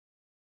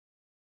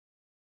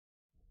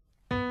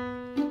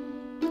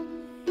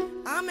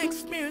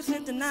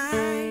experiencing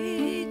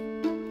tonight,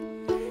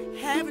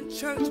 having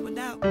church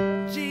without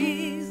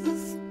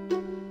Jesus.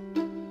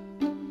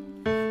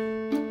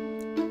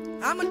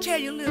 I'm gonna tell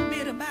you a little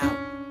bit about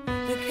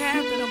the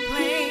character I'm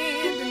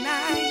playing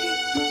tonight.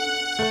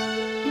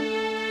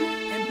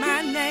 And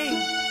my name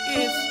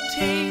is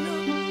Tina.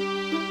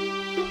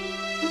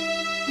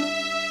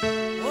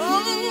 Oh,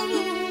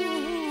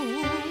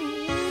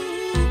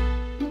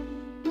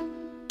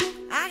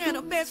 I got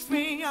a best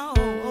friend, y'all,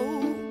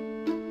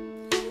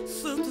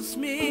 Sister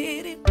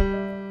Smitty.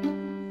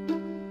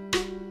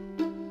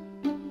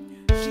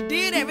 She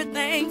did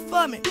everything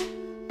for me.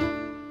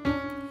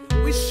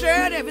 We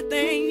shared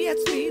everything, yes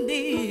we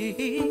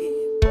did.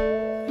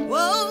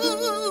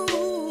 Whoa.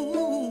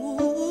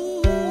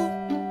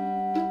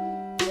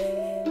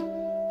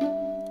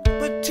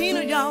 But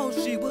Tina, y'all,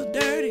 she was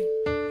dirty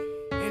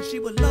and she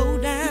was low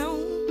down.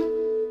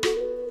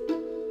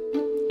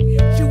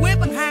 She went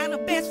behind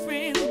her best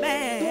friend's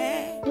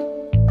back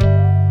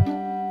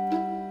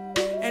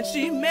and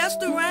she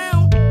messed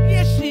around,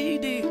 yes she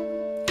did.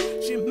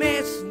 She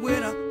messed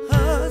with her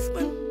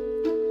husband.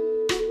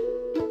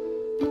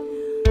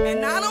 And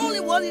not only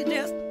was he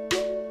just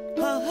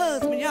her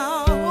husband,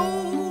 y'all,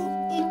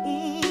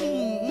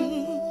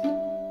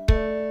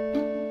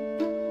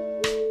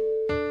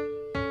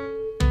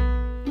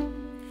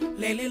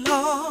 lately,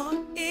 Lord,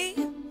 it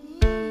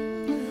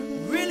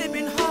really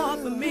been hard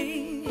for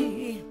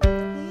me,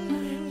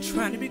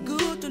 trying to be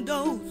good to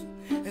those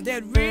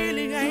that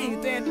really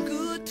ain't that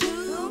good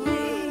to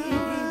me.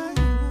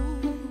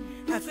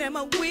 I said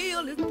my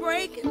will is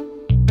breaking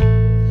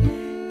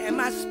and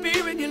my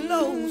spirit get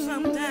low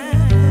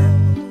sometimes.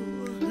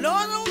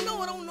 Lord,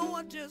 I don't know,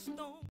 I just don't.